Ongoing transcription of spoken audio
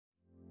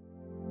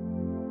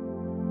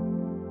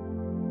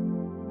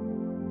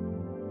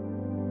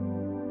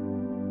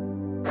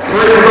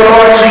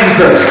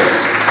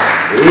Jesus.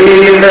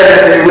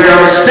 Amen. We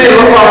are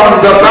still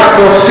on the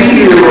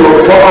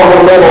battlefield for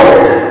our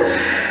Lord.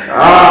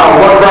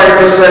 One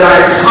writer said, I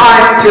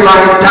fight till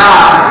I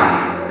die,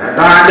 and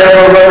I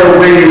never run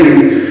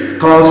away,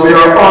 because we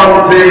are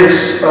on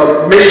this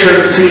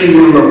mission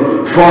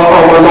field for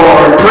our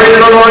Lord. Praise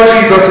the Lord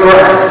Jesus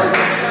Christ.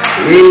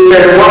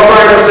 Amen. One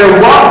writer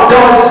said, what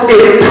does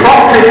it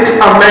profit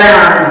a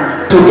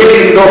man to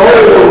gain the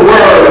whole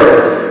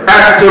world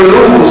and to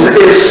lose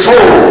his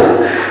soul?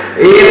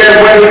 Amen.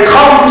 When it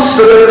comes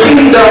to the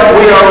kingdom,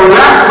 we are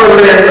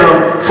wrestling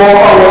for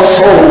our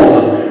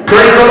soul.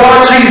 Praise the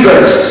Lord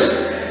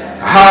Jesus.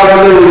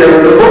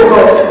 Hallelujah. The book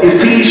of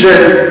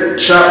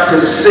Ephesians chapter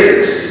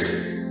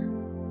 6.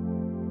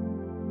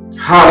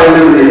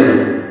 Hallelujah.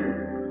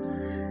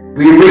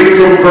 We read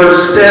from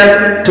verse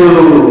 10 to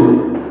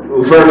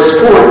verse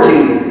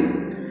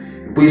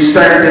 14. We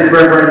stand in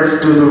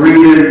reverence to the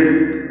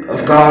reading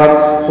of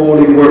God's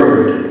holy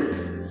word.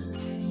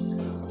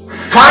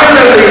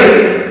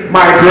 Finally,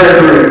 my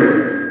brethren,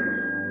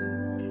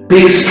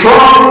 be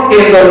strong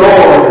in the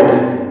Lord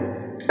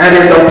and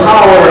in the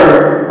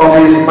power of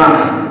his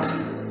might.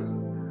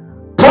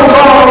 Put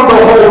on the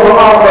whole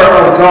armor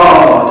of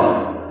God,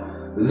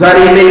 that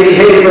he may be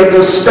able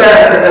to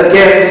stand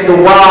against the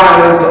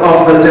wiles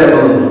of the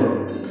devil.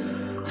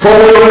 For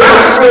we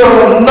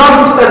wrestle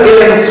not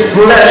against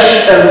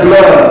flesh and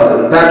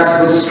blood.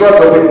 That's the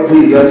struggle with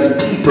we as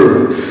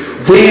people.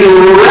 We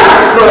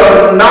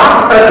wrestle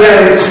not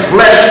against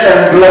flesh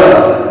and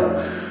blood,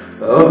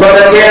 but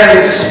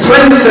against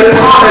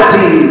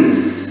principalities.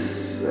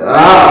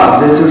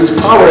 This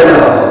is power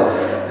now.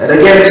 And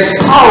against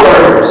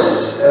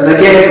powers, and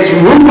against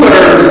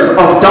rulers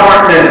of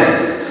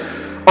darkness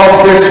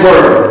of this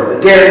world,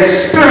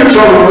 against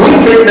spiritual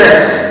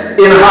wickedness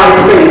in high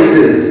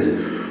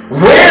places.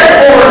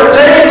 Wherefore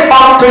take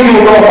unto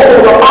you the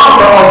whole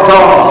armor of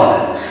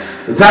God,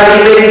 that he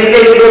may be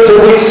able to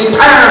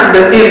withstand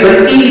in the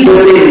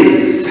evil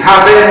days,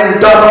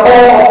 having done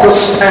all to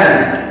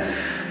stand.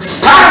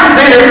 Stand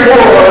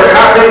therefore,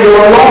 having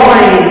your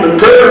loin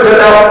girded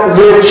up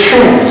with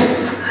truth,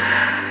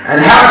 and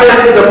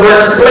having the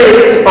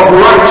breastplate of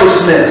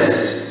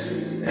righteousness,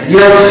 and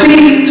your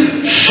feet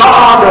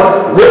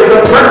shod with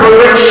the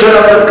preparation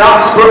of the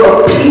gospel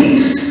of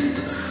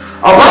peace.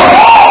 Above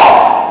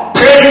all,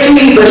 take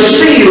ye the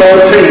shield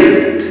of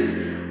faith,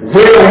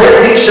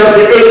 wherewith ye shall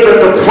be able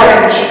to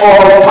quench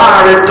all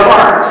fiery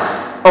darts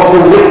of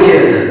the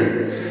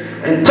wicked,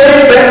 and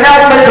take the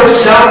helmet of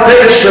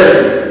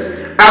salvation,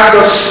 and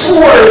the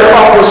sword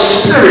of the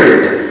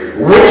Spirit,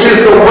 which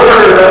is the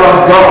word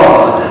of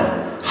God.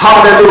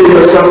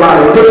 Hallelujah,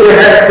 somebody. Put your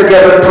hands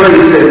together and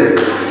praise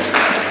him.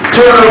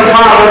 Eternal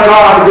Father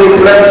God, we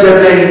bless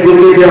your name. We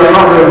give you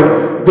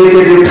honor. We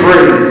give you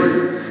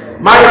praise.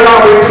 Mighty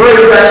God, we pray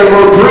that you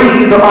will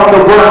breathe on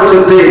the word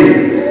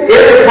today.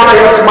 Edify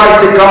us,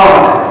 mighty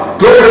God.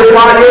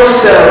 Glorify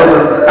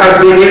yourself as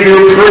we give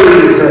you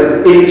praise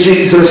in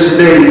Jesus'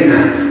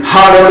 name.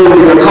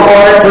 Hallelujah. Come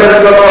on and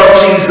bless the Lord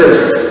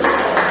Jesus.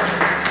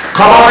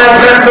 Come on and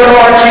bless the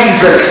Lord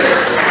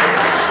Jesus.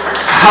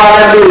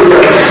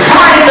 Hallelujah.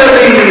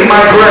 Finally,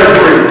 my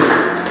brethren,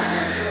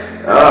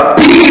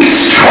 be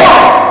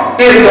strong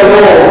in the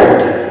Lord.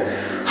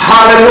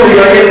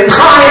 Hallelujah. In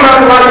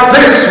time like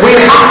this, we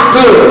have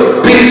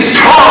to be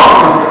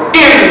strong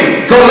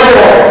in the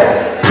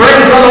Lord.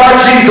 Praise the Lord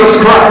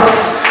Jesus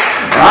Christ.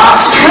 Our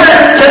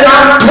strength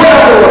cannot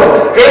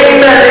dwell,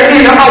 amen,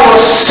 in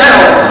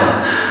ourselves.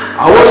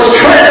 Our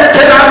strength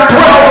cannot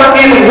dwell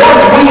in what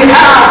we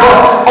have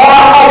or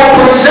our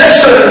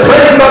possession.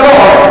 Praise the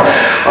Lord.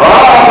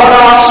 But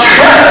our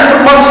strength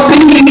must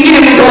be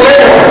in the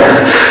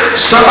Lord.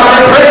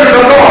 Somebody praise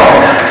the Lord.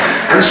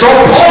 And so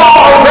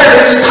Paul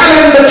is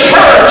telling the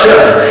church,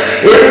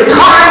 in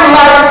time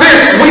like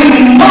this,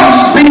 we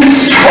must be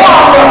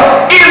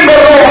strong in the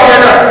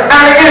Lord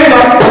and in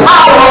the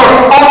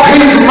power of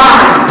his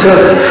might.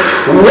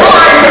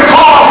 Why?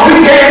 Because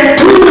we can't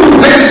do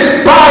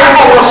this by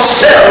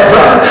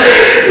ourselves.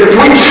 If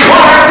we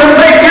try to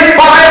make it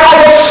by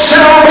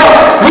ourselves,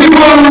 we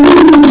will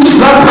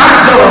lose the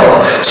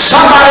battle.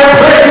 Somebody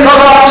praise the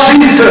Lord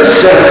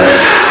Jesus.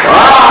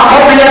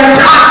 For the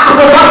attack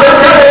that the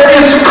devil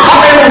is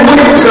coming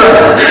with,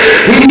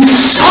 he's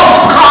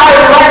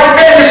sometimes like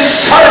a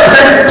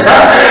serpent.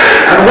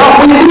 And what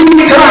we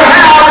need to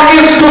have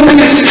is to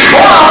be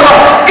strong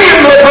in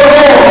the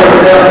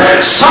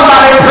Lord.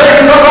 Somebody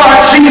praise the Lord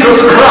Jesus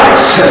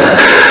Christ.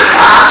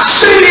 I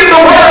see in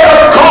the word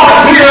of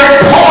God here,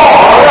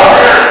 Paul,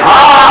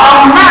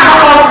 a man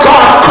of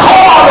God,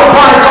 called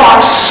by God,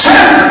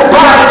 sent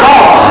by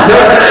God.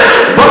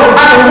 But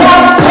at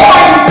one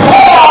point,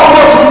 Paul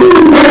was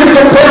moving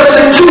to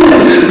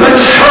persecute the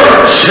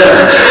church.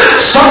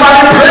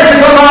 Somebody praise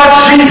the Lord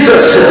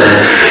Jesus.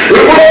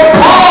 It was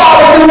Paul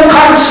who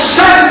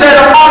consented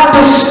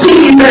unto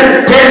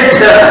Stephen death.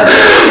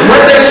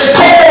 When they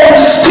stoned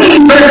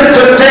Stephen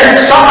to death,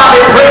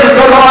 somebody praise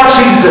the Lord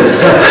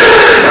Jesus.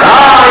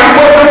 It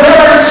was the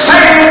very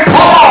same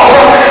Paul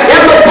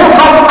in the book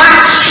of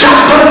Acts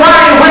chapter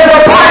 9 when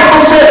the Bible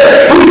said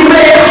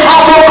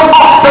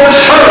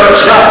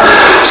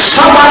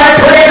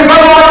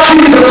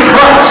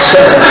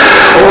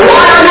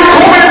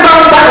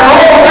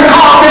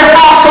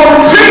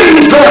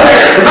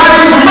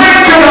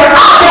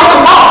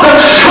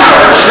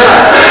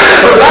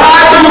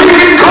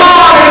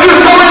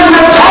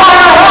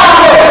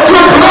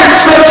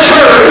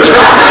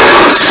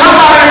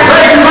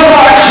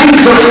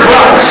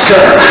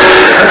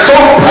And so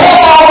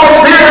Paul was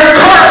there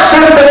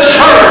cursing the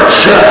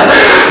church,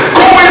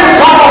 going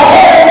from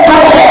home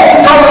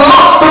to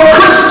lock the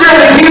Christian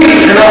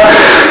in,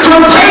 to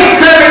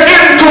take them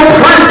into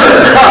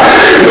prison.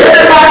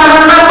 Anybody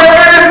remember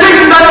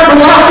anything that is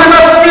locking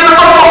us in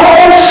our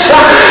homes?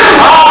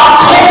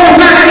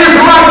 COVID is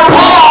like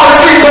Paul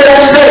in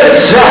those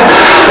days.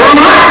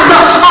 Locked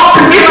us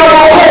up in our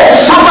homes.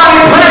 Somebody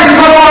praise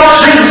the Lord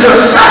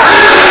Jesus.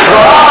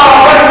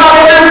 But not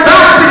only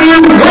that, he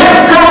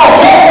went from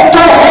home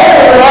to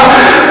home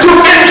to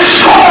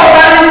ensure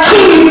that he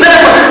keep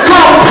them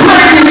from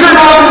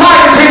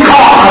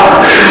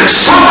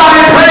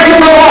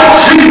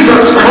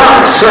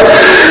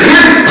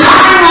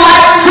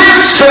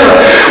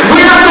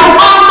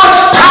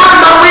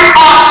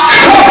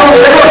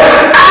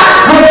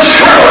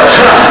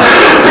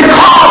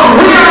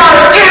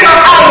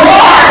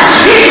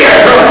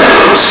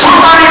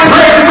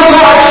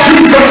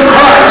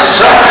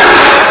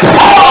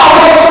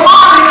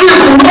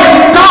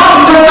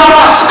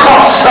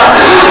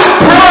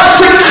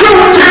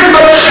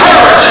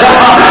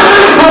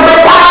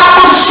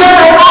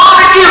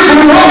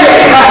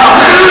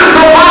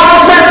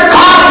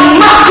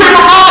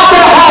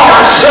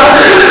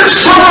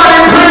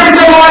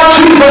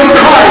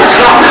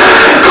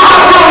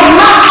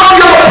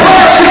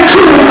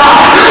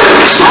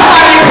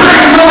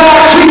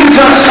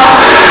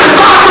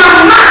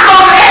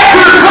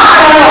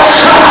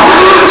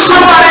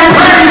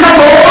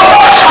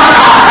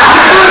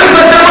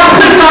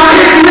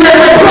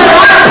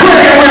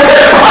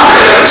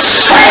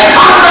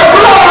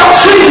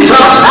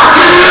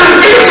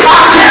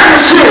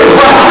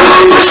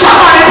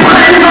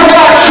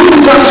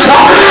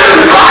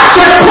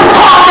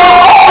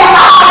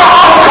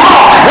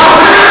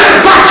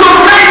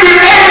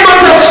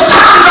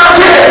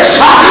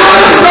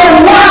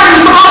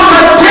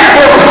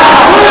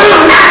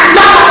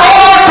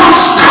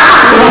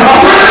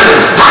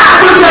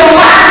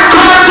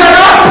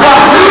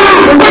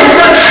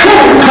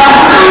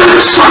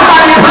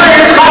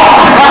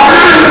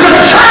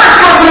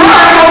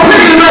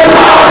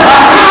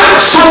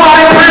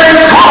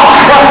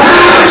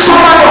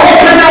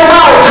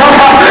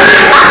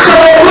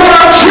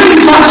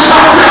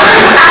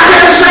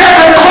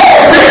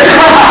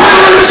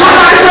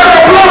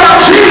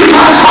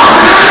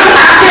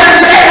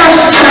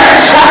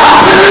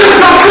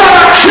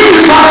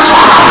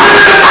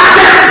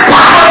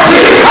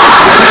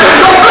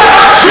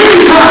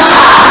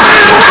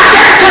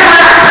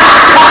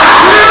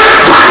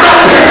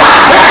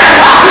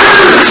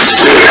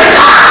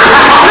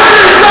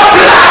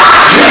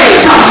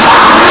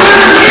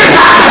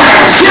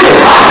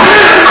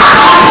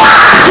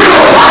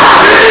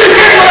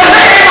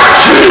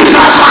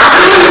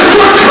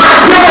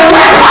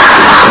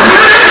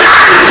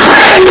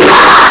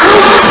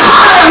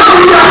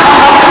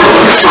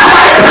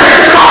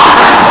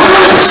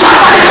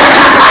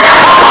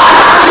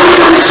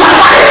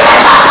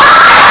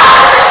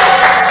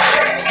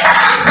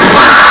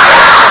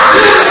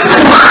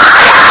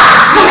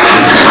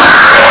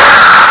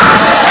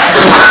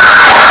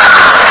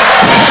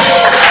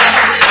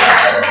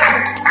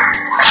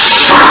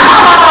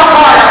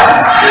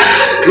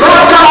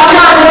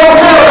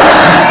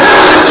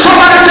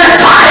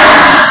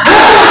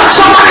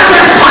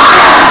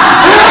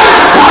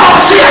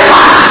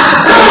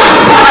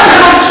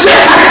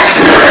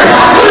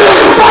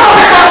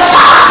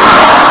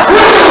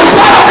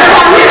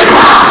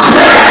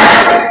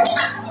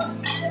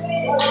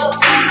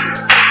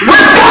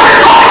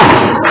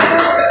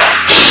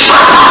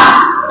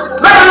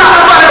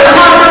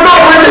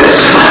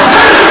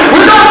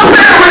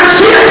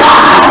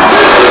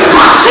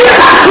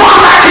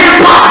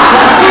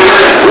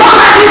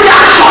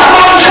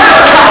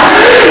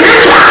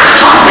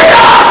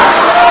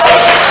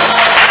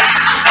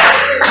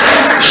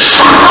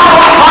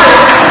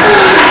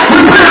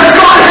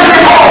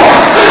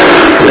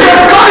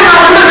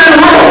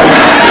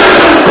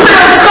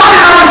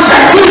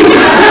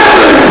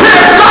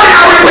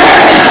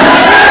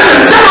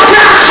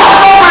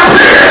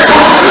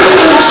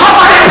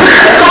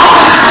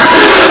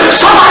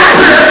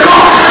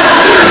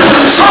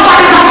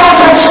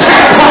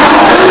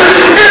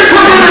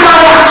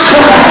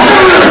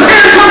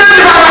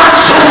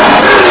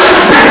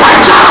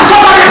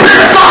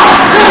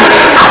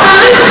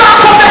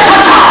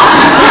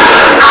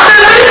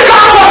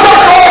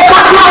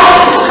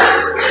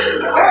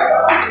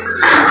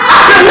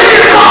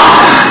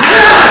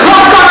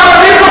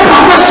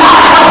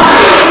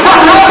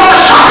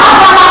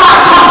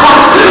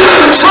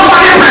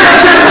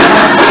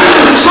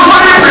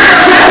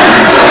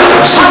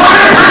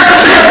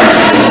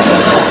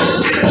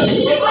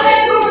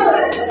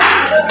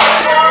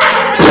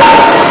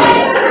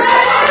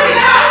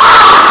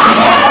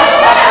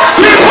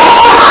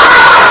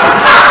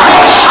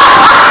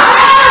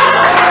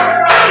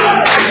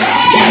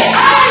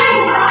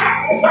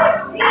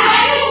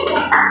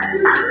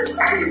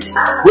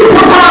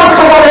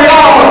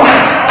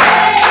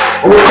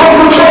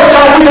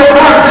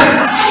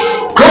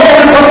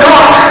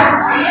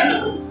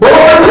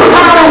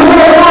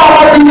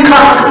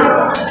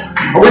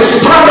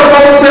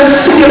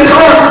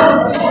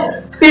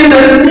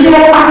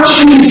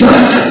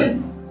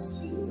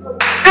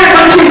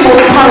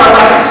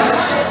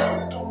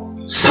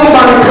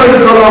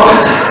the Lord.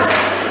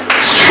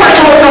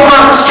 Stretch out your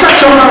hands. Stretch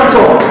your hands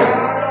up.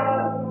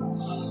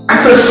 And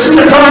say,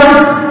 Satan,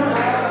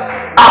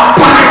 I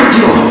bind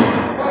you.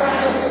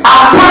 I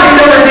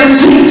bind every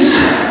disease.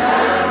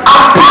 I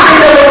bind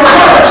every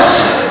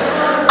curse.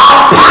 I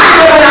bind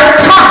every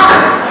attack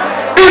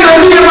in the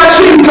name of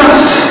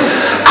Jesus.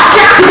 I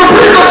can't even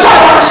bring the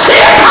soul and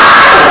say,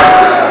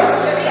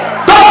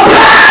 the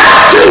blood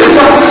of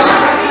Jesus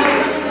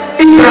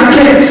is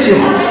against you.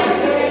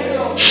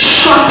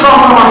 Shut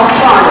up,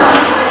 Messiah.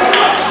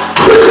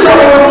 Christian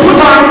was put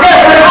on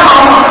every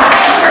armor.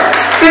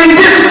 In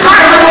this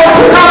time, it was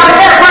put on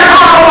every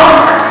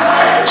armor.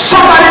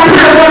 Somebody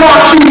praise the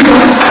Lord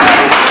Jesus.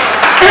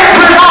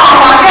 Every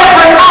armor,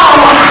 every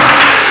armor,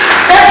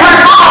 every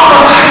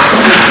armor.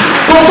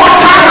 But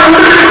sometimes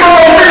we really go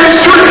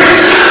ministry.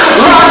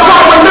 Last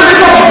time we really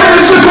go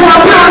ministry to a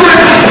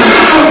building.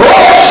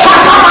 Oh,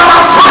 shut up,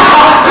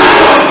 Messiah.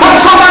 But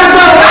somebody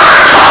said,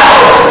 watch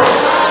out.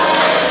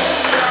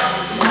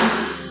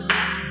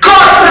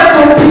 God said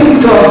to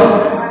Peter,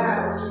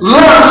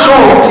 launch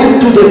out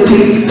into the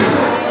deep.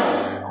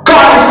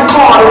 God is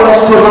calling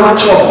us to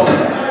launch out.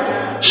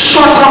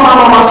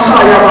 Shatamama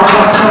Messiah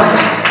Mahataya.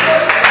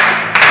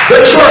 The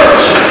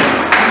church,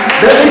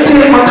 let me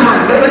take my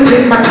time.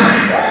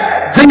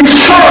 The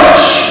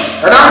church,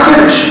 and I'm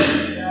finished.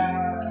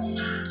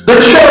 The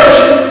church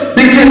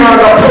began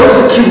under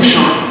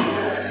persecution.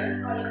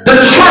 The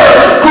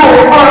church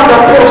grew under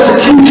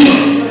persecution.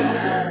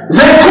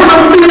 They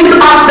couldn't meet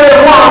as they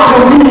want to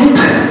meet,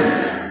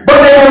 but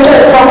they would go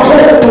from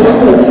home to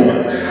home.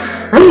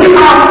 We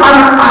have an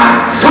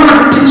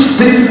advantage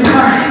this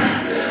time.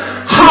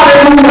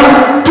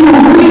 Hallelujah, to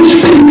reach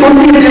people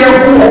in their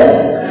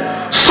home.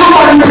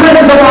 Somebody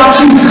praise the Lord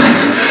Jesus.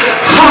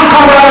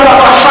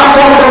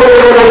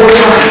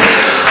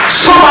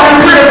 Somebody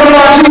praise the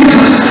Lord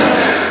Jesus.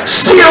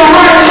 Still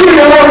right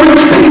here, Lord,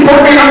 reach people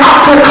in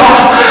Africa.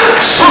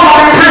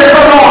 Somebody praise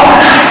the Lord.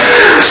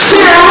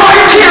 Still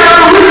right here,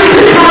 Lord, reach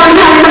people in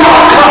New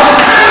York.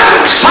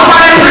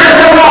 Somebody praise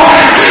the Lord.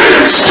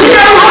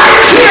 Still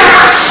right here,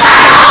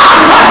 set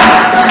up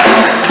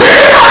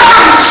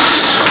deliverance.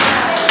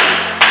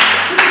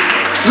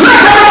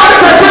 Let everybody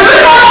say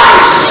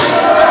deliverance.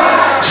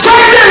 Say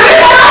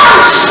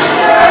deliverance.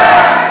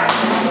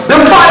 The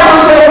Bible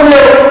says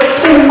where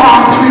 2 or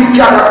 3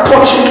 cannot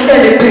touch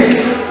anything.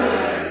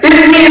 It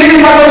means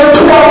if I was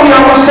 2 of you, I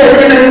would say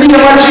in the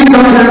name of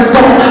Jesus has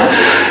done.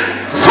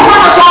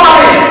 Somebody.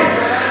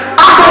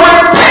 I said when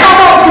 10 of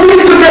us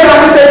meet together,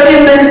 we say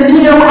in the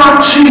name of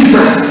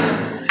Jesus.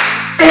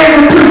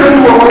 Every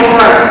prison door was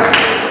fire.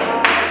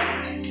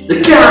 You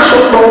cannot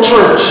shut down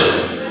church.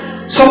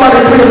 Somebody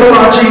praise the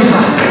Lord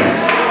Jesus.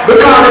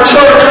 Because the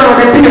church cannot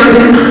be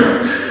building.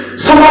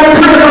 Somebody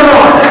praise the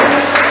Lord.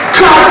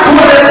 God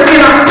dwelleth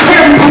in a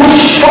temple.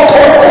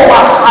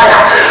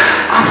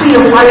 I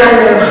feel fire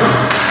here.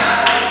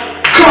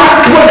 God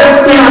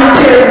dwelleth in a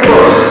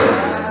temple,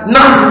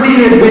 not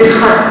made with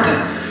hand.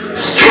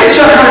 Stretch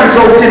your hands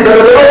out in the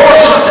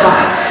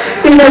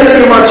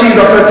name of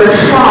Jesus and say,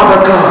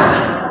 Father God,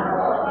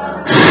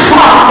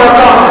 Father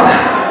God,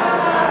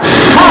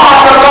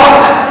 Father God,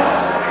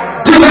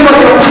 deliver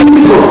your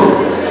people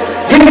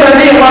in the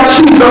name of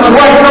Jesus.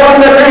 Right now,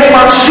 in the name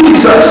of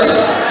Jesus,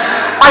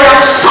 I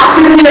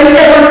assassinate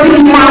every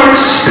demonic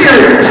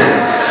spirit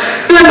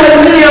in the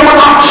name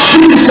of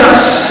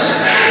Jesus.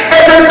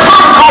 Every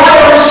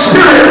conqueror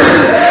spirit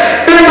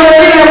in the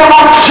name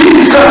of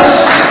Jesus.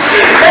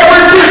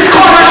 Every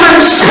discouraging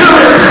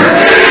spirit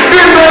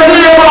in the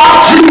name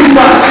of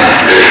Jesus.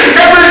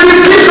 Every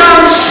division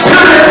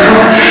spirit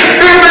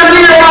in the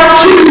name of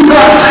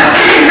Jesus.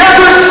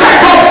 Every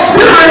second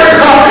spirit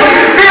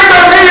in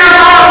the name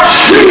of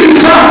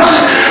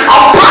Jesus. I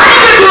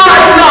bind it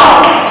right now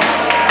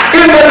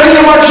in the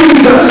name of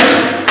Jesus.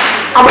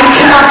 And we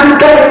cast it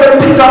down in the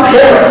pit of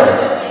hell.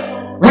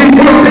 We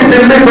will be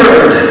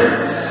delivered.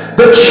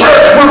 The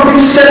church will be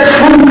set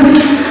free.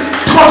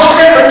 Touch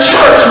every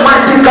church,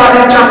 mighty God,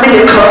 in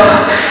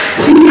Jamaica.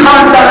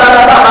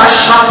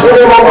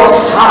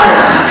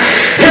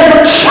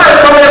 Every church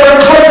from every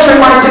country,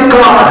 mighty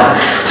God.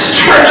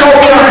 Stretch out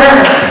your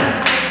hand.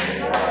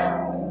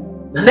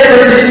 And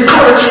every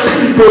discouraged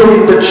people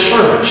in the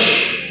church,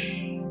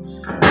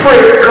 I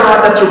pray, God,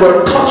 that you will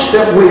touch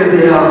them where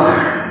they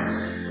are.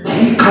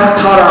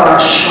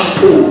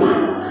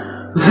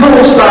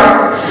 Those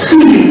that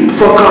seem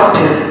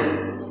forgotten.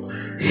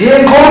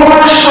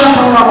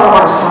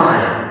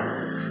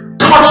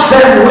 Touch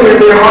them where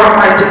they are,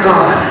 mighty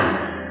God.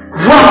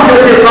 Wrap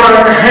your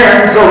divine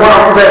hands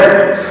around them.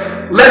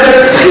 Let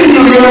them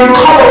feel your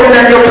covering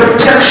and your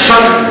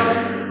protection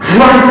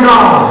right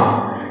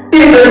now.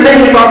 In the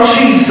name of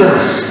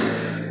Jesus.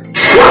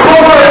 Drop a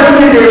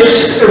word in their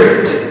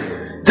spirit.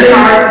 They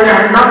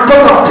are not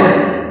forgotten.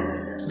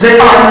 They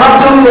are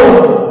not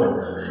alone.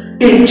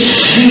 In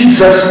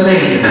Jesus'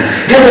 name.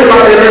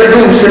 Everybody let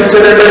loose and say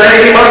in the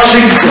name of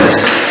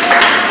Jesus.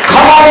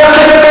 Come on and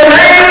say in the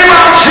name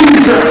of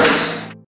Jesus.